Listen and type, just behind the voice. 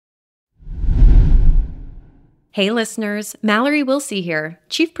Hey listeners, Mallory Wilsey here,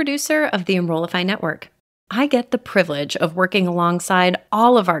 Chief Producer of the Enrollify Network. I get the privilege of working alongside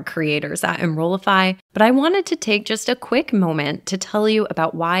all of our creators at Enrollify, but I wanted to take just a quick moment to tell you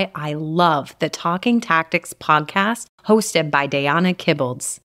about why I love the Talking Tactics podcast hosted by Diana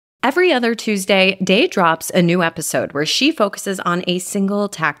Kibbolds. Every other Tuesday, Day drops a new episode where she focuses on a single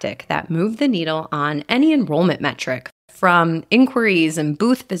tactic that moved the needle on any enrollment metric, from inquiries and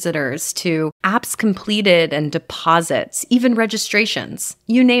booth visitors to apps completed and deposits, even registrations,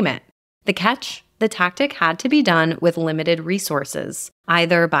 you name it. The catch? The tactic had to be done with limited resources,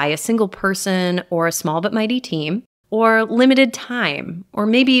 either by a single person or a small but mighty team, or limited time, or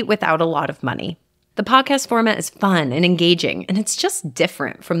maybe without a lot of money. The podcast format is fun and engaging, and it's just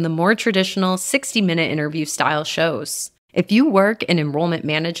different from the more traditional 60-minute interview style shows. If you work in enrollment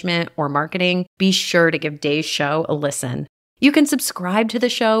management or marketing, be sure to give Day's show a listen. You can subscribe to the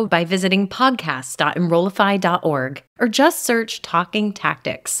show by visiting podcast.enrollify.org or just search Talking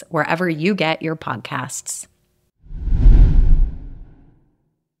Tactics wherever you get your podcasts.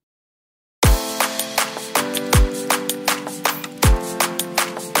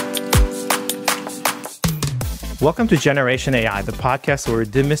 Welcome to Generation AI, the podcast where we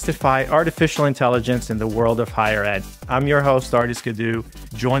demystify artificial intelligence in the world of higher ed. I'm your host, Artis Gadu,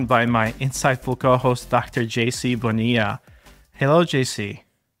 joined by my insightful co-host, Dr. JC Bonilla. Hello, JC.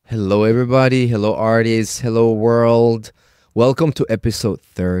 Hello, everybody. Hello, Artis. Hello, world. Welcome to episode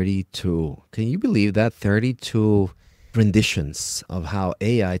 32. Can you believe that? 32 renditions of how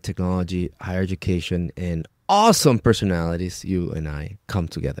AI, technology, higher education, and awesome personalities, you and I, come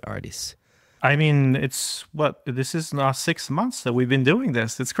together, Artis. I mean, this is now 6 months that we've been doing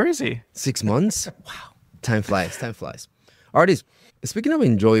this. It's crazy. 6 months? Wow. Time flies. Artis, speaking of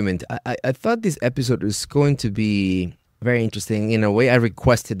enjoyment, I thought this episode was going to be very interesting. In a way, I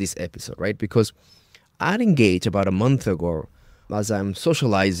requested this episode, right? Because I'd engaged about a month ago as I'm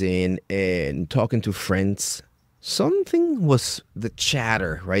socializing and talking to friends. Something was the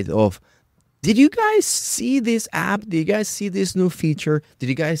chatter, right, of, did you guys see this app? Did you guys see this new feature? Did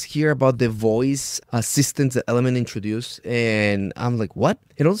you guys hear about the voice assistant that Element introduced? And I'm like, what?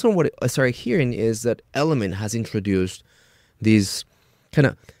 And also what I started hearing is that Element has introduced this kind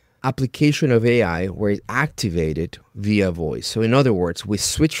of application of AI where it's activated via voice. So in other words, we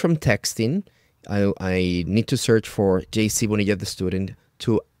switch from texting. I need to search for JC Bonilla, the student,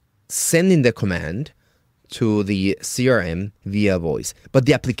 to sending the command to the CRM via voice. But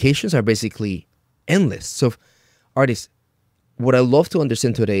the applications are basically endless. So, Artis, what I love to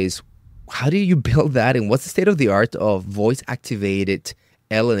understand today is, how do you build that, and what's the state of the art of voice-activated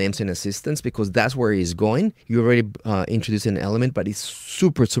LLMs and assistants? Because that's where it's going. You already introduced an element, but it's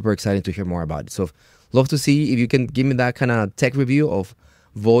super, super exciting to hear more about it. So, love to see if you can give me that kind of tech review of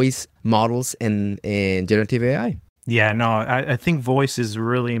voice models and generative AI. Yeah, no, I think voice is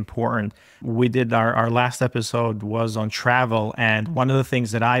really important. We did our last episode was on travel, and one of the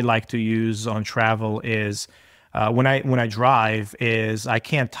things that I like to use on travel is when I drive is I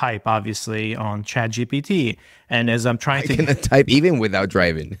can't type obviously on ChatGPT, and as I'm trying to type even without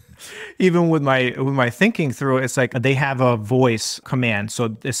driving, even with my thinking through, it's like they have a voice command.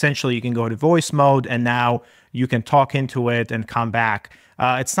 So essentially, you can go to voice mode, and now you can talk into it and come back.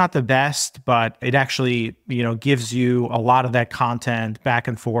 It's not the best, but it actually, gives you a lot of that content back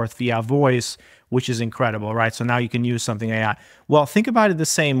and forth via voice, which is incredible, right? So now you can use something AI. Well, think about it the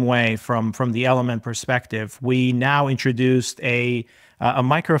same way from the Element perspective. We now introduced a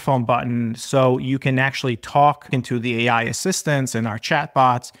microphone button, so you can actually talk into the AI assistants and our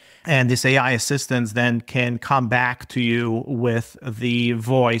chatbots, and this AI assistants then can come back to you with the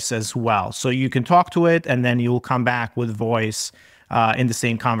voice as well. So you can talk to it, and then you'll come back with voice in the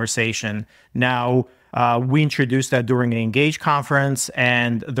same conversation. Now, we introduced that during an Engage conference,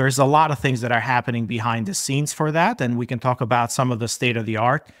 and there's a lot of things that are happening behind the scenes for that, and we can talk about some of the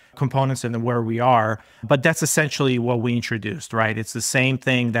state-of-the-art components and where we are, but that's essentially what we introduced, right? It's the same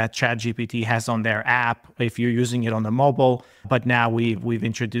thing that ChatGPT has on their app if you're using it on the mobile, but now we've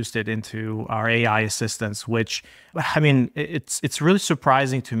introduced it into our AI assistants, which, I mean, it's really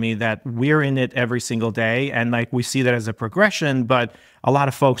surprising to me that we're in it every single day, and like we see that as a progression, but a lot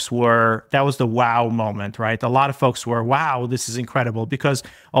of folks that was the wow moment, right? A lot of folks were, wow, this is incredible because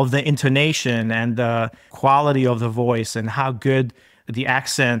of the intonation and the quality of the voice and how good the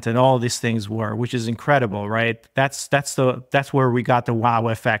accent and all these things were, which is incredible, right? That's where we got the wow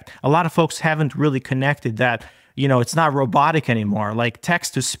effect. A lot of folks haven't really connected that, it's not robotic anymore. Like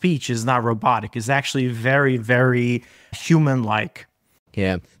text to speech is not robotic. It's actually very, very human-like.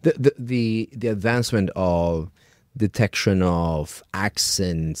 Yeah. The advancement of detection of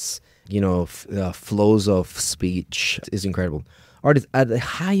accents, flows of speech is incredible. Artist, at the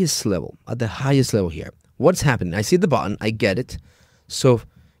highest level here, what's happening? I see the button, I get it. So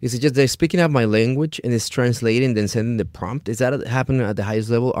is it just they're speaking out my language and it's translating, then sending the prompt? Is that happening at the highest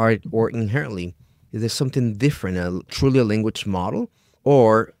level, or inherently, is there something different, truly a language model?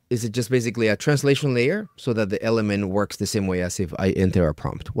 Or is it just basically a translation layer so that the element works the same way as if I enter a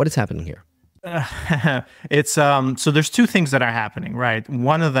prompt? What is happening here? It's so there's two things that are happening, right?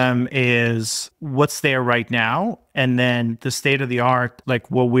 One of them is what's there right now, and then the state of the art, like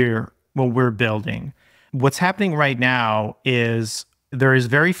what we're building. What's happening right now is there is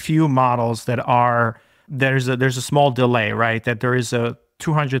very few models that are there's a small delay, right? That there is a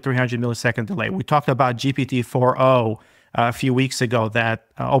 200, 300 millisecond delay. We talked about GPT-4o a few weeks ago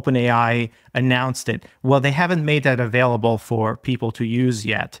that OpenAI announced it. Well, they haven't made that available for people to use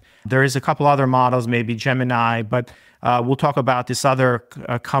yet. There is a couple other models, maybe Gemini, but we'll talk about this other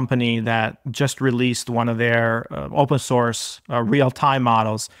company that just released one of their open source real-time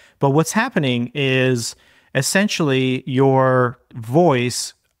models. But what's happening is essentially your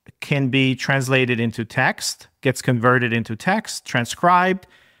voice can be translated into text, gets converted into text, transcribed.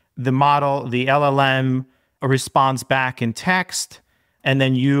 The model, the LLM, responds back in text, and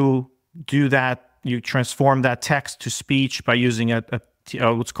then you do that. You transform that text to speech by using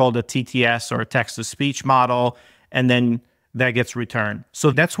what's called a TTS, or a text-to-speech model, and then that gets returned. So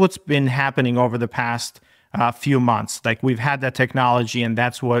that's what's been happening over the past few months. Like, we've had that technology, and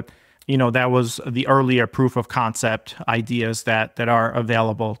that's what, that was the earlier proof of concept ideas that are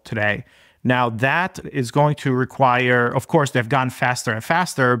available today. Now, that is going to require, of course, they've gone faster and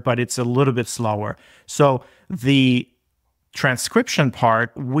faster, but it's a little bit slower. So the transcription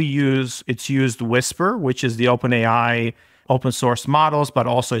part, it's used Whisper, which is the OpenAI open source models, but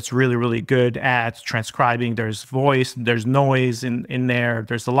also it's really, really good at transcribing. There's voice, there's noise in there.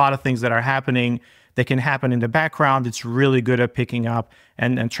 There's a lot of things that are happening that can happen in the background. It's really good at picking up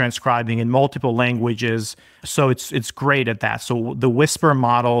and transcribing in multiple languages. So it's great at that. So the Whisper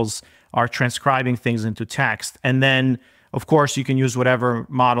models are transcribing things into text. And then, of course, you can use whatever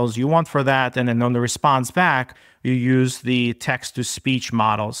models you want for that. And then on the response back, you use the text-to-speech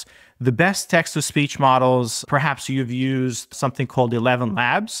models. The best text-to-speech models, perhaps you've used something called 11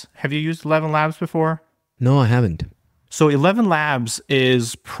 Labs. Have you used 11 Labs before? No, I haven't. So 11 Labs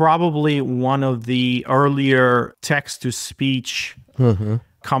is probably one of the earlier text-to-speech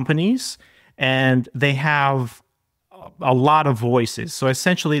companies, and they have a lot of voices. So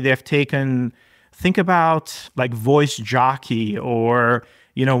essentially they've taken, think about like Voice Jockey, or,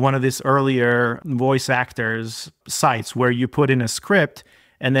 one of these earlier voice actors sites where you put in a script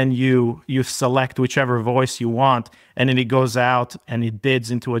and then you select whichever voice you want, and then it goes out and it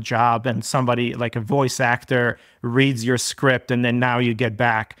bids into a job, and somebody like a voice actor reads your script, and then now you get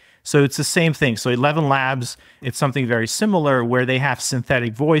back. So it's the same thing. So 11 Labs, it's something very similar where they have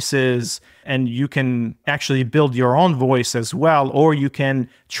synthetic voices, and you can actually build your own voice as well, or you can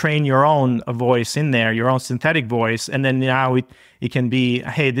train your own voice in there, your own synthetic voice. And then now it can be,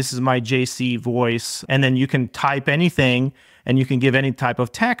 hey, this is my JC voice. And then you can type anything, and you can give any type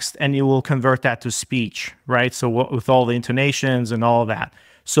of text, and it will convert that to speech, right? So with all the intonations and all of that.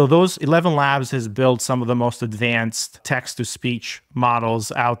 So those 11 Labs has built some of the most advanced text-to-speech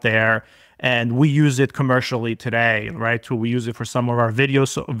models out there, and we use it commercially today, right? So we use it for some of our video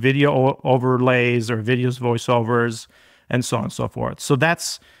overlays or videos voiceovers, and so on and so forth. So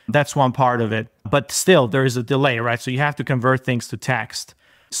that's one part of it. But still, there is a delay, right? So you have to convert things to text.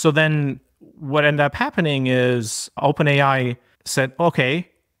 So then what ended up happening is OpenAI said, okay,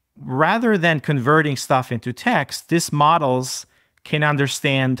 rather than converting stuff into text, these models can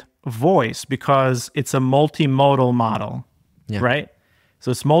understand voice because it's a multimodal model, right? So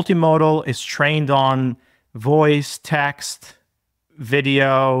it's multimodal, it's trained on voice, text,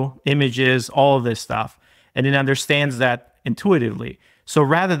 video, images, all of this stuff. And it understands that intuitively. So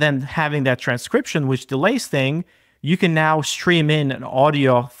rather than having that transcription, which delays thing, you can now stream in an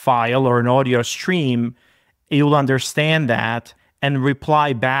audio file or an audio stream. It will understand that and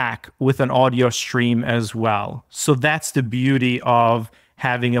reply back with an audio stream as well. So that's the beauty of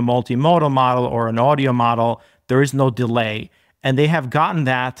having a multimodal model or an audio model. There is no delay. And they have gotten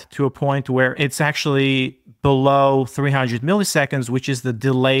that to a point where it's actually below 300 milliseconds, which is the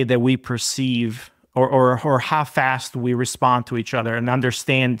delay that we perceive or how fast we respond to each other and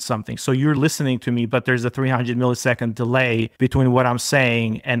understand something. So you're listening to me, but there's a 300 millisecond delay between what I'm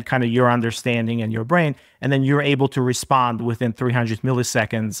saying and kind of your understanding and your brain. And then you're able to respond within 300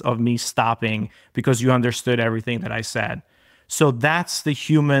 milliseconds of me stopping because you understood everything that I said. So that's the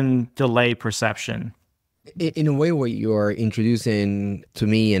human delay perception. In a way, what you're introducing to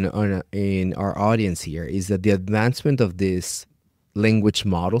me and in our audience here is that the advancement of these voice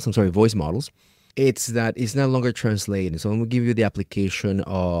models, it's that it's no longer translating. So I'm going to give you the application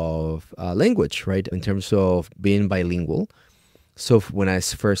of language, right? In terms of being bilingual. So when I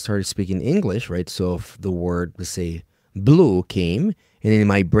first started speaking English, right? So if the word, let's say, blue came, and in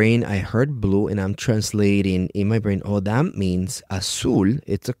my brain, I heard blue, and I'm translating in my brain, oh, that means azul.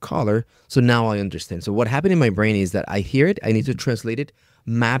 It's a color. So now I understand. So what happened in my brain is that I hear it, I need to translate it,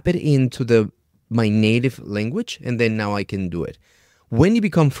 map it into my native language, and then now I can do it. When you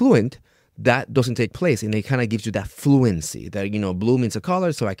become fluent, that doesn't take place, and it kind of gives you that fluency that, blue means a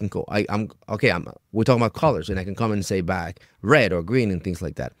color, so I can go, we're talking about colors, and I can come and say back red or green and things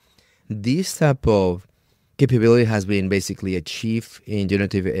like that. This type of capability has been basically achieved in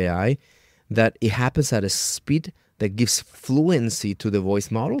generative AI, that it happens at a speed that gives fluency to the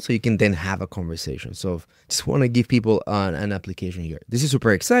voice model, so you can then have a conversation. So just want to give people an application here. This is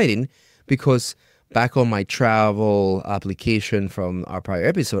super exciting because back on my travel application from our prior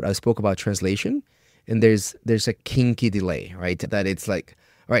episode, I spoke about translation, and there's a kinky delay, right? That it's like,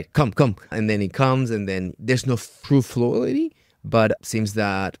 all right, come, and then it comes, and then there's no true fluidity, but it seems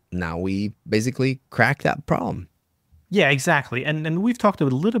that now we basically cracked that problem. Yeah, exactly. And we've talked a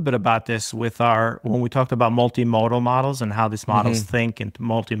little bit about this when we talked about multimodal models and how these models think in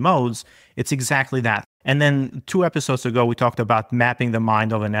multi-modes. It's exactly that. And then 2 episodes ago, we talked about mapping the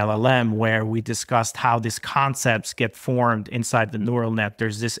mind of an LLM, where we discussed how these concepts get formed inside the neural net.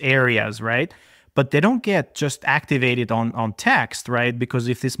 There's these areas, right? But they don't get just activated on text, right? Because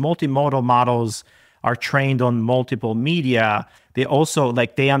if these multimodal models are trained on multiple media, they also,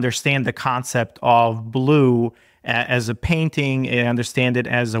 they understand the concept of blue as a painting, they understand it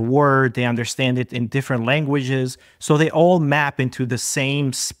as a word, they understand it in different languages. So they all map into the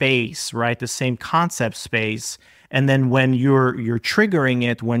same space, right? The same concept space. And then when you're triggering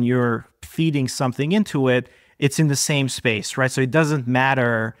it, when you're feeding something into it, it's in the same space, right? So it doesn't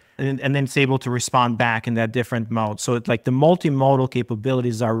matter. And then it's able to respond back in that different mode. So it's like the multimodal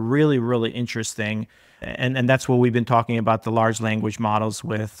capabilities are really, really interesting. And that's what we've been talking about, the large language models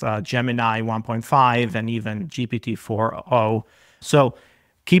with Gemini 1.5 and even GPT-4o. So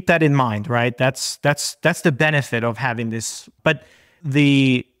keep that in mind, right? That's the benefit of having this. But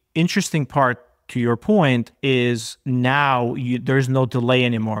the interesting part, to your point, is now there's no delay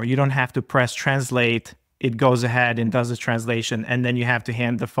anymore. You don't have to press translate. It goes ahead and does the translation, and then you have to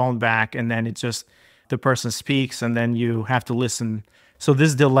hand the phone back, and then the person speaks, and then you have to listen. So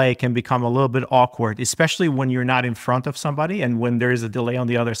this delay can become a little bit awkward, especially when you're not in front of somebody and when there is a delay on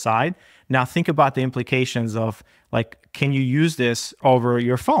the other side. Now think about the implications of, can you use this over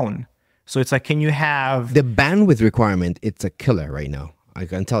your phone? So it's like, can you have... The bandwidth requirement, it's a killer right now, I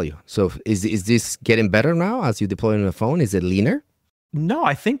can tell you. So is this getting better now as you deploy it on a phone? Is it leaner? No,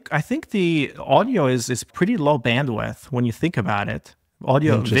 I think the audio is pretty low bandwidth when you think about it.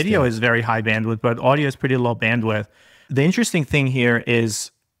 Video is very high bandwidth, but audio is pretty low bandwidth. The interesting thing here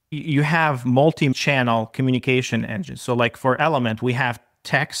is you have multi-channel communication engines. So for Element, we have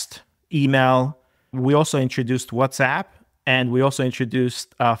text, email. We also introduced WhatsApp, and we also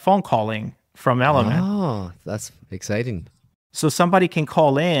introduced phone calling from Element. Oh, that's exciting. So somebody can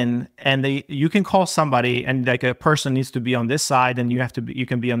call in, and you can call somebody, and a person needs to be on this side, and you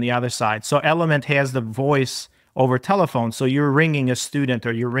can be on the other side. So Element has the voice over telephone. So you're ringing a student,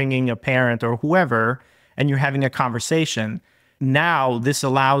 or you're ringing a parent, or whoever, and you're having a conversation. Now this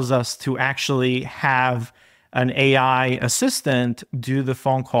allows us to actually have an AI assistant do the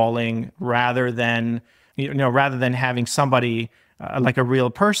phone calling rather than having somebody. Like a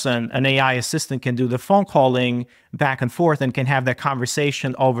real person. An AI assistant can do the phone calling back and forth and can have that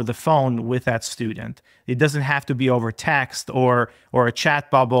conversation over the phone with that student. It doesn't have to be over text or a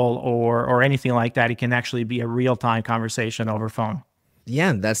chat bubble or anything like that. It can actually be a real-time conversation over phone.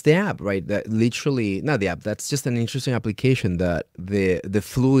 Yeah, that's the app, right? That literally, not the app, that's just an interesting application that the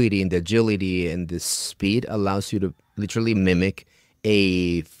fluidity and the agility and the speed allows you to literally mimic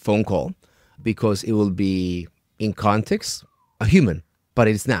a phone call, because it will be in context a human, but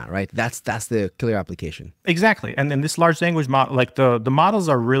it's not, right? That's the clear application. Exactly. And then this large language model, the models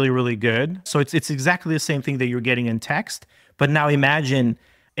are really, really good. So it's exactly the same thing that you're getting in text, but now imagine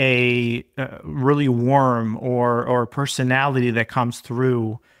a really warm or personality that comes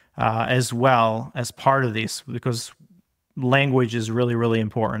through as well as part of this, because language is really, really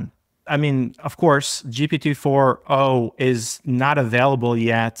important. I mean, of course, GPT-4o is not available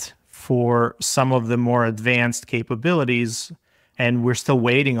yet for some of the more advanced capabilities, and we're still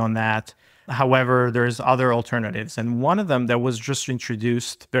waiting on that. However, there's other alternatives. And one of them that was just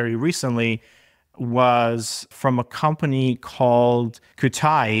introduced very recently was from a company called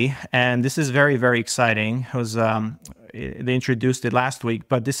Kuytai, and this is very, very exciting. It was they introduced it last week,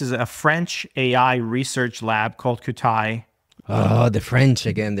 but this is a French AI research lab called Kuytai. Oh, the French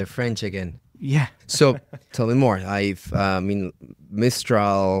again, the French again. Yeah. So tell me more.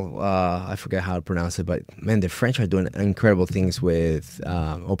 Mistral, I forget how to pronounce it, but man, the French are doing incredible things with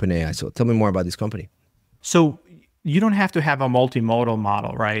OpenAI. So tell me more about this company. So you don't have to have a multimodal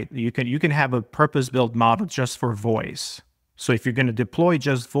model, right? You can have a purpose-built model just for voice. So if you're going to deploy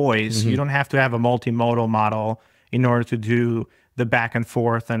just voice, you don't have to have a multimodal model in order to do the back and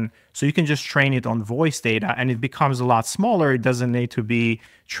forth. And so you can just train it on voice data, and it becomes a lot smaller. It doesn't need to be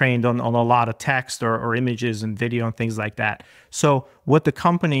trained on a lot of text or images and video and things like that. So what the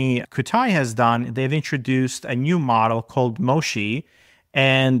company Kuytai has done, they've introduced a new model called Moshi.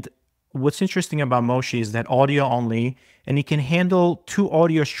 And what's interesting about Moshi is that audio only, and it can handle 2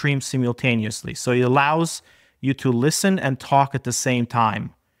 audio streams simultaneously. So it allows you to listen and talk at the same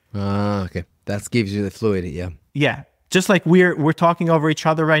time. Okay. That gives you the fluidity, yeah. Yeah. Just like we're talking over each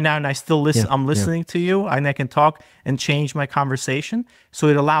other right now, and I still listen. I'm listening to you, and I can talk and change my conversation. So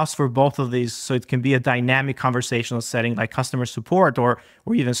it allows for both of these. So it can be a dynamic conversational setting, like customer support or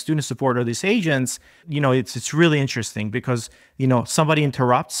even student support or these agents. It's really interesting because somebody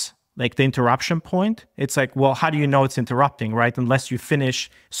interrupts, like the interruption point. It's like, well, how do you know it's interrupting, right? Unless you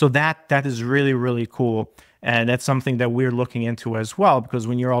finish. So that is really, really cool. And that's something that we're looking into as well, because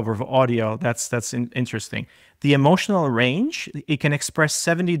when you're over audio, that's interesting. The emotional range, it can express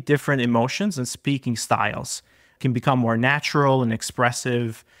 70 different emotions and speaking styles. It can become more natural and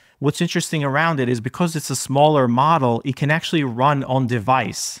expressive. What's interesting around it is because it's a smaller model, it can actually run on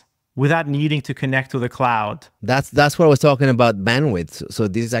device without needing to connect to the cloud. That's what I was talking about, bandwidth. So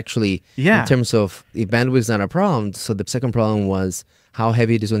this is actually, in terms of if bandwidth is not a problem, so the second problem was how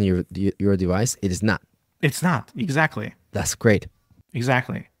heavy it is on your device. It is not. It's not. Exactly. That's great.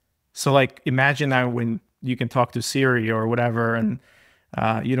 Exactly. So like imagine now when you can talk to Siri or whatever, and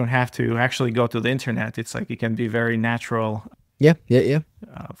you don't have to actually go to the internet. It's like it can be very natural. Yeah.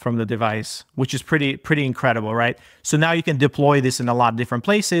 From the device, which is pretty incredible, right? So now you can deploy this in a lot of different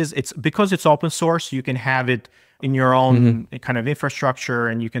places. It's because it's open source, you can have it in your own kind of infrastructure,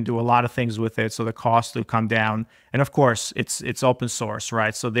 and you can do a lot of things with it. So the cost will come down. And of course, it's open source,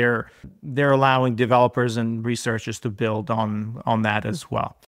 right? So they're allowing developers and researchers to build on that as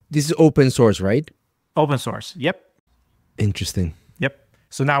well. This is open source, right? Open source. Yep. Interesting. Yep.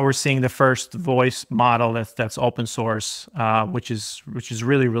 So now we're seeing the first voice model that's open source, which is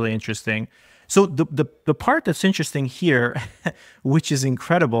really, really interesting. So the part that's interesting here, which is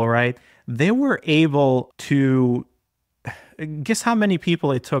incredible, right? They were able to guess how many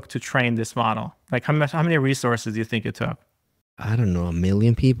people it took to train this model. Like how many resources do you think it took? I don't know, 1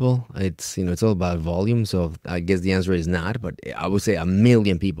 million people. It's it's all about volume. So I guess the answer is not, but I would say 1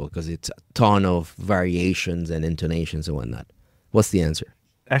 million people because it's a ton of variations and intonations and whatnot. What's the answer?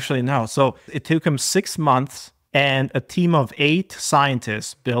 Actually, no. So it took him 6 months, and a team of 8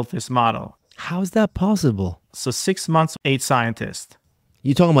 scientists built this model. How is that possible? So 6 months, 8 scientists.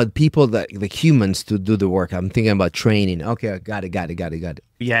 You're talking about people the humans to do the work. I'm thinking about training. Okay, got it.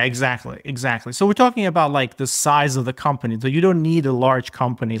 Yeah, exactly. So we're talking about like the size of the company. So you don't need a large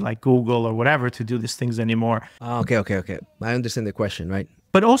company like Google or whatever to do these things anymore. Okay. I understand the question, right?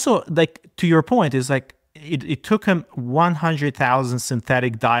 But also, like to your point, is like it took him 100,000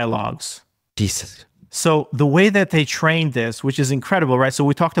 synthetic dialogues. Jesus. So the way that they trained this, which is incredible, right? So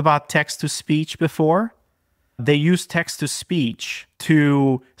we talked about text-to-speech before. They used text-to-speech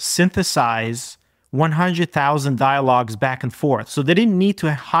to synthesize 100,000 dialogues back and forth. So they didn't need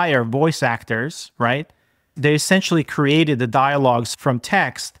to hire voice actors, right? They essentially created the dialogues from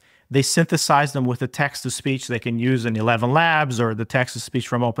text. They synthesized them with the text-to-speech they can use in 11 Labs or the text-to-speech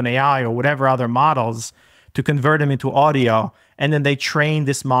from OpenAI or whatever other models to convert them into audio. And then they trained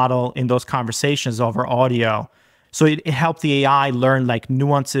this model in those conversations over audio. So it helped the AI learn like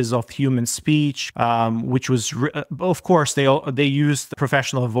nuances of human speech, which was, of course, they used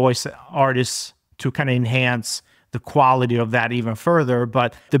professional voice artists to kind of enhance the quality of that even further.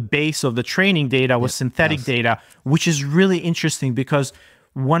 But the base of the training data was synthetic data, which is really interesting because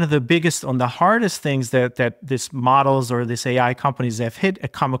one of the biggest, the hardest things that these models or these AI companies have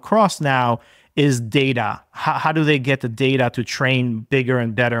come across now is data. How do they get the data to train bigger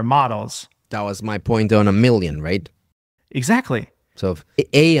and better models? That was my point on 1 million, right? Exactly. So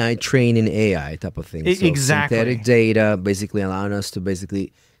AI training AI type of thing. So exactly. Synthetic data basically allowing us to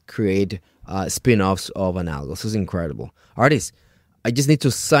basically create spin-offs of an algo. This is incredible. Artists, I just need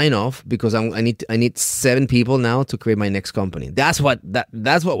to sign off because I need 7 people now to create my next company. That's what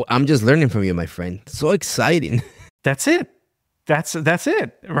I'm just learning from you, my friend. So exciting. That's it. That's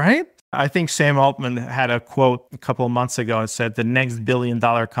it, right? I think Sam Altman had a quote a couple of months ago. It said the next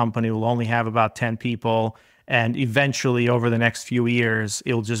billion-dollar company will only have about 10 people. And eventually, over the next few years,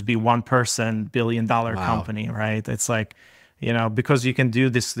 it'll just be one person, billion-dollar company, right? It's like, because you can do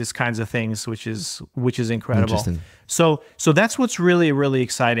this kinds of things, which is incredible. So that's what's really, really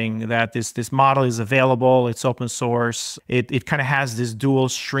exciting, that this model is available. It's open source. It kind of has this dual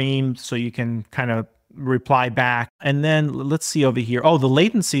stream, so you can kind of reply back. And then let's see over here. Oh, the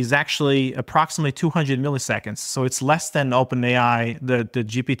latency is actually approximately 200 milliseconds. So it's less than OpenAI, the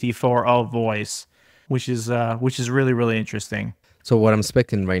GPT-4o voice, which is really, really interesting. So what I'm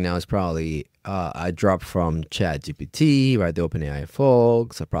expecting right now is probably a drop from ChatGPT, right? The OpenAI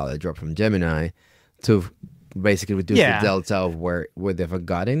folks, probably a drop from Gemini to basically reduce the delta of where they've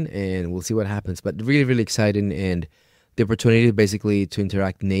gotten, and we'll see what happens. But really, really exciting, and the opportunity basically to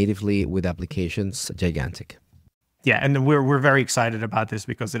interact natively with applications, gigantic. Yeah, and we're very excited about this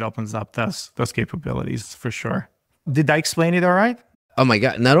because it opens up those capabilities for sure. Did I explain it all right? Oh my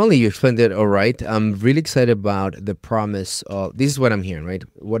God, not only you explained it all right, I'm really excited about the promise of, this is what I'm hearing, right?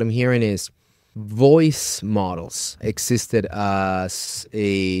 What I'm hearing is voice models existed as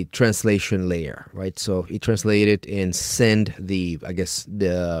a translation layer, right? So it translated and send the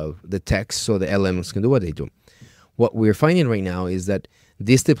text so the LLMs can do what they do. What we're finding right now is that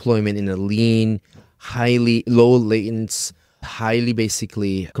this deployment in a lean, highly low latency, highly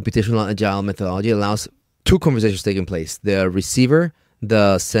basically computational agile methodology allows 2 conversations taking place. The receiver,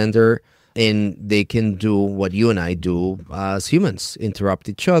 the sender, and they can do what you and I do as humans: interrupt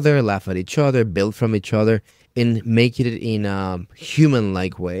each other, laugh at each other, build from each other, and make it in a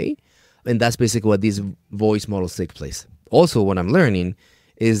human-like way. And that's basically what these voice models take place. Also, what I'm learning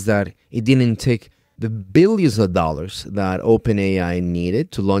is that it didn't take the billions of dollars that OpenAI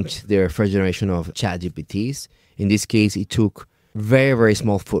needed to launch their first generation of ChatGPTs. In this case, it took very, very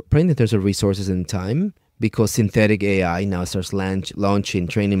small footprint in terms of resources and time, because synthetic AI now starts launching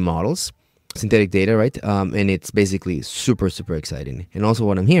training models, synthetic data, right? And it's basically super, super exciting. And also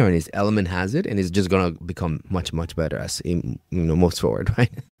what I'm hearing is Element has it, and it's just going to become much, much better as it moves forward,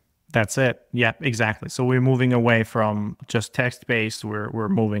 right? That's it. Yeah, exactly. So we're moving away from just text-based. We're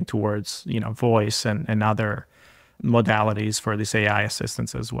moving towards, voice and other modalities for these AI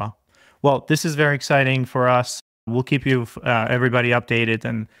assistants as well. Well, this is very exciting for us. We'll keep you, everybody, updated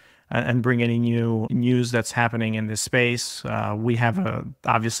and bring any new news that's happening in this space. We have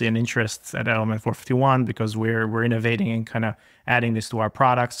obviously an interest at Element 451 because we're innovating and kind of adding this to our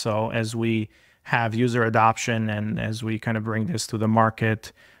products. So as we have user adoption and as we kind of bring this to the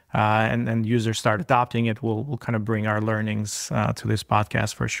market, and users start adopting it, we'll kind of bring our learnings to this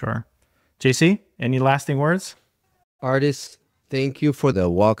podcast for sure. JC, any lasting words? Artists, thank you for the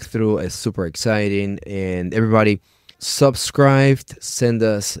walkthrough. It's super exciting. And everybody, subscribed, send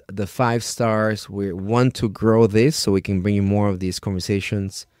us the 5 stars. We want to grow this so we can bring you more of these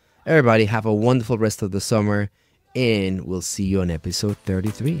conversations. Everybody, have a wonderful rest of the summer, and we'll see you on episode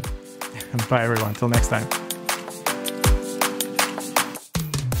 33. Bye, everyone. Until next time.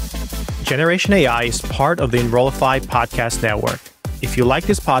 Generation AI is part of the Enrollify podcast network. If you like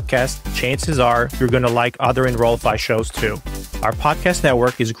this podcast, chances are you're going to like other Enrollify shows too. Our podcast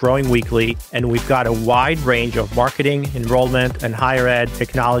network is growing weekly, and we've got a wide range of marketing, enrollment, and higher ed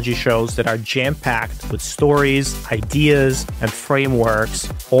technology shows that are jam-packed with stories, ideas, and frameworks,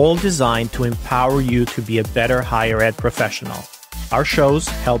 all designed to empower you to be a better higher ed professional. Our shows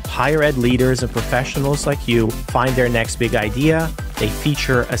help higher ed leaders and professionals like you find their next big idea. They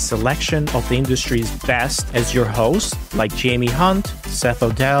feature a selection of the industry's best as your hosts, like Jamie Hunt, Seth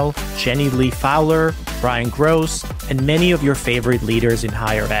Odell, Jenny Lee Fowler, Brian Gross, and many of your favorite leaders in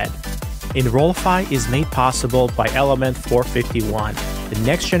higher ed. Enrollify is made possible by Element 451, the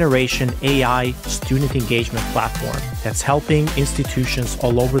next generation AI student engagement platform that's helping institutions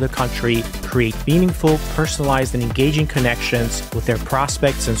all over the country create meaningful, personalized, and engaging connections with their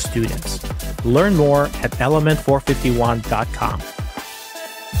prospects and students. Learn more at element451.com.